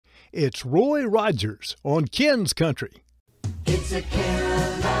It's Roy Rogers on Ken's Country. It's a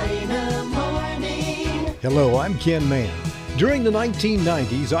Carolina morning. Hello, I'm Ken Mann. During the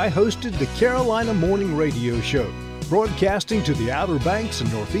 1990s, I hosted the Carolina Morning Radio Show, broadcasting to the Outer Banks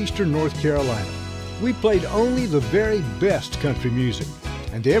in northeastern North Carolina. We played only the very best country music,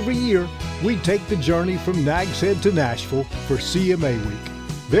 and every year we'd take the journey from Nags Head to Nashville for CMA Week.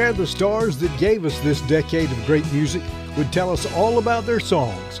 There, the stars that gave us this decade of great music would tell us all about their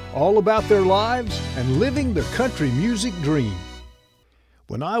songs, all about their lives, and living their country music dream.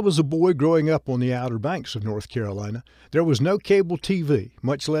 When I was a boy growing up on the Outer Banks of North Carolina, there was no cable TV,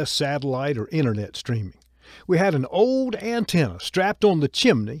 much less satellite or internet streaming. We had an old antenna strapped on the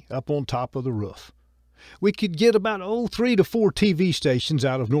chimney up on top of the roof. We could get about 3 to 4 TV stations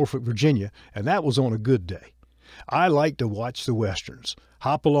out of Norfolk, Virginia, and that was on a good day. I liked to watch the Westerns,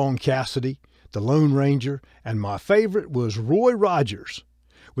 Hopalong Cassidy, The Lone Ranger, and my favorite was Roy Rogers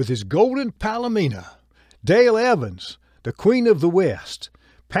with his Golden Palomino, Dale Evans, the Queen of the West,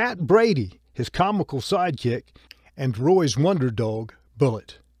 Pat Brady, his comical sidekick, and Roy's wonder dog,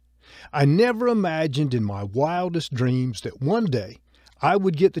 Bullet. I never imagined in my wildest dreams that one day I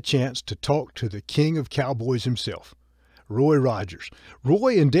would get the chance to talk to the king of cowboys himself, Roy Rogers.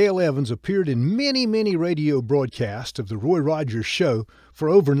 Roy and Dale Evans appeared in many, many radio broadcasts of the Roy Rogers Show for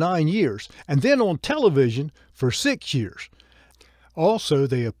over 9 years, and then on television for 6 years. Also,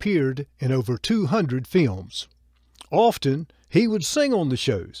 they appeared in over 200 films. Often, he would sing on the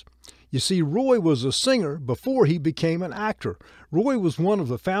shows. You see, Roy was a singer before he became an actor. Roy was one of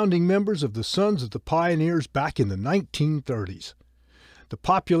the founding members of the Sons of the Pioneers back in the 1930s. The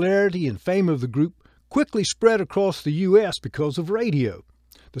popularity and fame of the group quickly spread across the U.S. because of radio.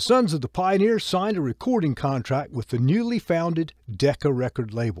 The Sons of the Pioneers signed a recording contract with the newly founded Decca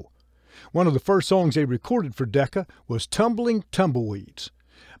record label. One of the first songs they recorded for Decca was Tumbling Tumbleweeds.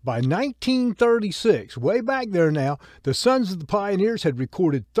 By 1936, way back there now, the Sons of the Pioneers had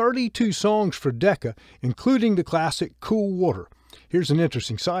recorded 32 songs for Decca, including the classic Cool Water. Here's an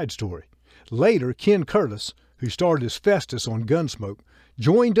interesting side story. Later, Ken Curtis, who starred as Festus on Gunsmoke,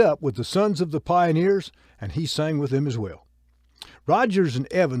 joined up with the Sons of the Pioneers, and he sang with them as well. Rogers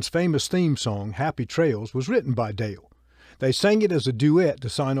and Evans' famous theme song, Happy Trails, was written by Dale. They sang it as a duet to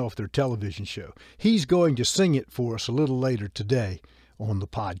sign off their television show. He's going to sing it for us a little later today on the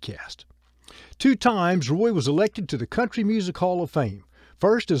podcast. 2 times, Roy was elected to the Country Music Hall of Fame,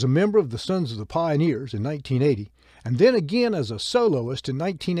 first as a member of the Sons of the Pioneers in 1980, and then again as a soloist in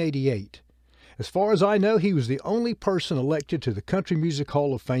 1988. As far as I know, he was the only person elected to the Country Music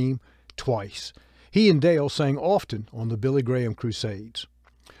Hall of Fame twice. He and Dale sang often on the Billy Graham Crusades.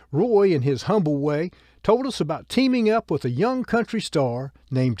 Roy, in his humble way, told us about teaming up with a young country star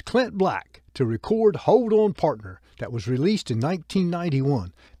named Clint Black to record Hold On Partner that was released in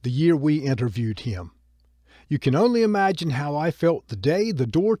 1991, the year we interviewed him. You can only imagine how I felt the day the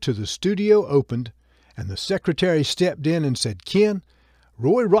door to the studio opened and the secretary stepped in and said, "Ken,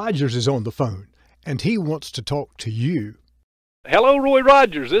 Roy Rogers is on the phone, and he wants to talk to you." Hello, Roy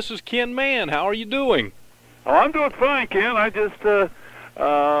Rogers. This is Ken Mann. How are you doing? Oh, I'm doing fine, Ken. I just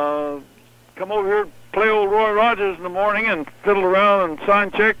come over here, play old Roy Rogers in the morning, and fiddle around and sign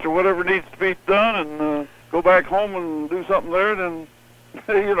checks or whatever needs to be done, and go back home and do something there, and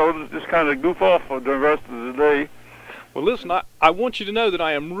just kind of goof off for the rest of the day. Well, listen, I want you to know that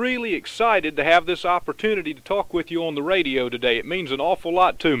I am really excited to have this opportunity to talk with you on the radio today. It means an awful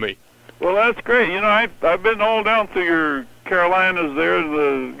lot to me. Well, that's great. I've been all down through your Carolinas there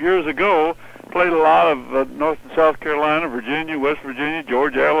years ago. Played a lot of North and South Carolina, Virginia, West Virginia,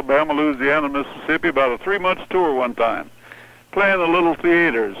 Georgia, Alabama, Louisiana, Mississippi. About a 3-month tour one time, playing the little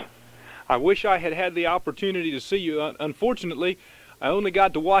theaters. I wish I had had the opportunity to see you. Unfortunately, I only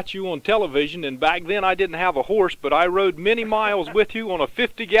got to watch you on television, and back then I didn't have a horse, but I rode many miles with you on a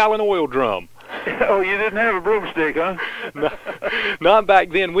 50-gallon oil drum. Oh, you didn't have a broomstick, huh? No, not back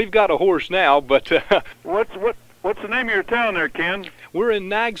then. We've got a horse now, but... What's the name of your town there, Ken? We're in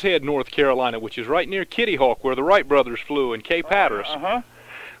Nags Head, North Carolina, which is right near Kitty Hawk, where the Wright brothers flew, in Cape Hatteras. Uh-huh.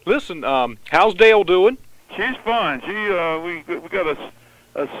 Listen, how's Dale doing? She's fine. We got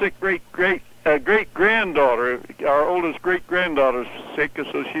a sick great-granddaughter. Our oldest great-granddaughter's sick,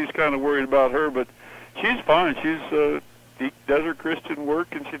 so she's kind of worried about her, but she's fine. She does her Christian work,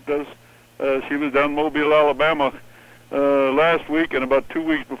 and she was down in Mobile, Alabama last week, and about 2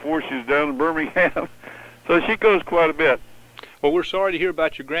 weeks before she was down in Birmingham. So she goes quite a bit. Well, we're sorry to hear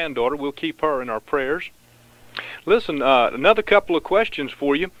about your granddaughter. We'll keep her in our prayers. Listen, another couple of questions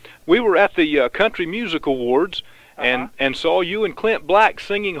for you. We were at the Country Music Awards, and saw you and Clint Black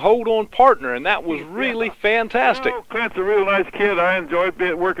singing "Hold On, Partner," and that was really fantastic. Oh, Clint's a real nice kid. I enjoyed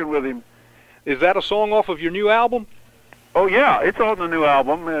working with him. Is that a song off of your new album? Oh yeah, it's on the new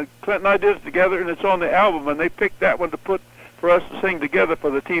album. Clint and I did it together, and it's on the album. And they picked that one to put for us to sing together for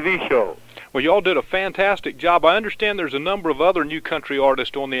the TV show. Well, y'all did a fantastic job. I understand there's a number of other new country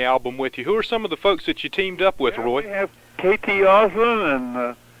artists on the album with you. Who are some of the folks that you teamed up with, Roy? We have K.T. Oslin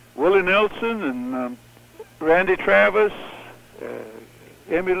and Willie Nelson and Randy Travis,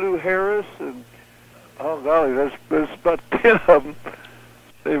 Emmylou Harris, and oh golly, there's about 10 of them.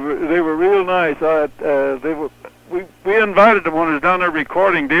 They were real nice. We invited them when I was down there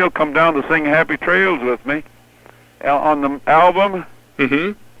recording. They'll come down to sing "Happy Trails" with me on the album.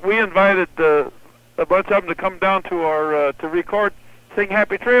 Mm-hmm. We invited a bunch of them to come down to our to record, sing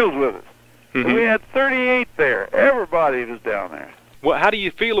 "Happy Trails" with us. Mm-hmm. And we had 38 there. Everybody was down there. Well, how do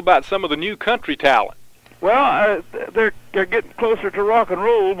you feel about some of the new country talent? Well, they're getting closer to rock and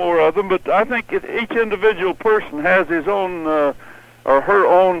roll, more of them. But I think each individual person has his own or her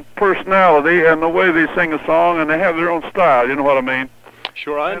own personality and the way they sing a song, and they have their own style. You know what I mean?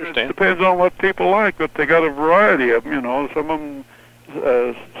 Sure, I understand. It depends on what people like, but they got a variety of them. You know, some of them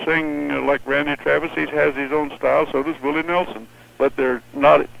sing like Randy Travis. He has his own style. So does Willie Nelson, but they're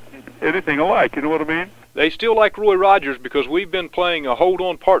not anything alike. You know what I mean? They still like Roy Rogers because we've been playing a "Hold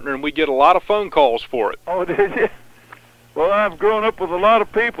On, Partner," and we get a lot of phone calls for it. Oh, did you? Well, I've grown up with a lot of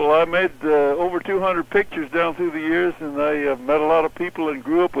people. I made over 200 pictures down through the years, and I met a lot of people and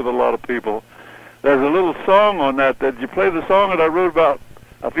grew up with a lot of people. There's a little song on that. Did you play the song that I wrote about?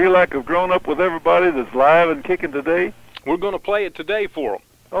 I feel like I've grown up with everybody that's live and kicking today. We're going to play it today for them.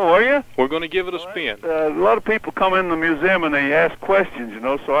 Oh, are you? We're going to give it a spin. A lot of people come in the museum and they ask questions, you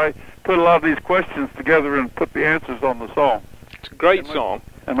know, so I put a lot of these questions together and put the answers on the song. It's a great song.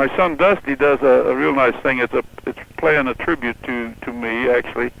 And my son Dusty does a real nice thing. It's playing a tribute to me,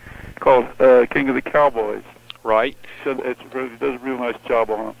 actually, called King of the Cowboys. Right. So he does a real nice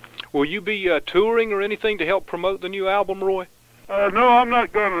job on it. Will you be touring or anything to help promote the new album, Roy? No, I'm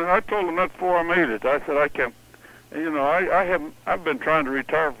not going to. I told him that before I made it. I said I can't. You know, I've been trying to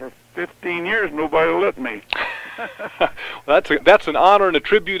retire for 15 years. Nobody will let me. Well, that's an honor and a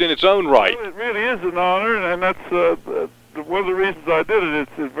tribute in its own right. Well, it really is an honor, and that's one of the reasons I did it.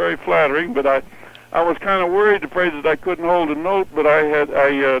 It's very flattering, but I was kind of worried, afraid that I couldn't hold a note, but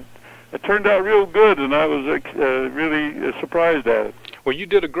it turned out real good, and I was really surprised at it. Well, you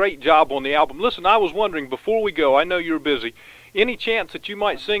did a great job on the album. Listen, I was wondering, before we go, I know you're busy, any chance that you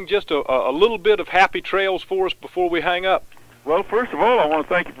might sing just a little bit of Happy Trails for us before we hang up? Well, first of all, I want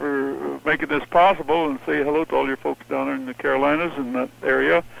to thank you for making this possible and say hello to all your folks down there in the Carolinas and that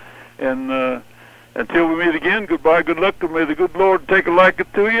area. And until we meet again, goodbye, good luck, and may the good Lord take a liking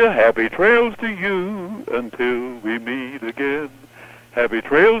to you. Happy trails to you until we meet again. Happy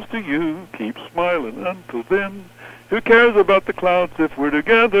trails to you, keep smiling until then. Who cares about the clouds if we're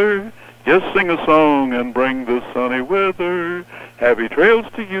together? Just sing a song and bring the sunny weather. Happy trails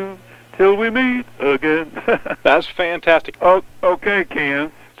to you till we meet again. That's fantastic. Oh, okay,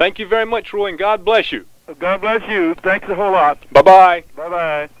 Ken. Thank you very much, Roy, and God bless you. God bless you. Thanks a whole lot. Bye-bye.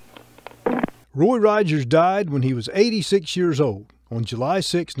 Bye-bye. Roy Rogers died when he was 86 years old on July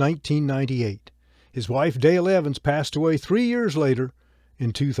 6, 1998. His wife, Dale Evans, passed away 3 years later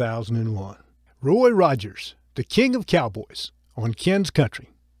in 2001. Roy Rogers, the King of Cowboys, on Ken's Country.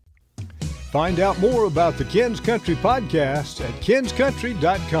 Find out more about the Ken's Country podcast at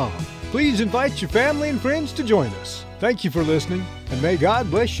kenscountry.com. Please invite your family and friends to join us. Thank you for listening, and may God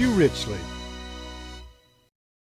bless you richly.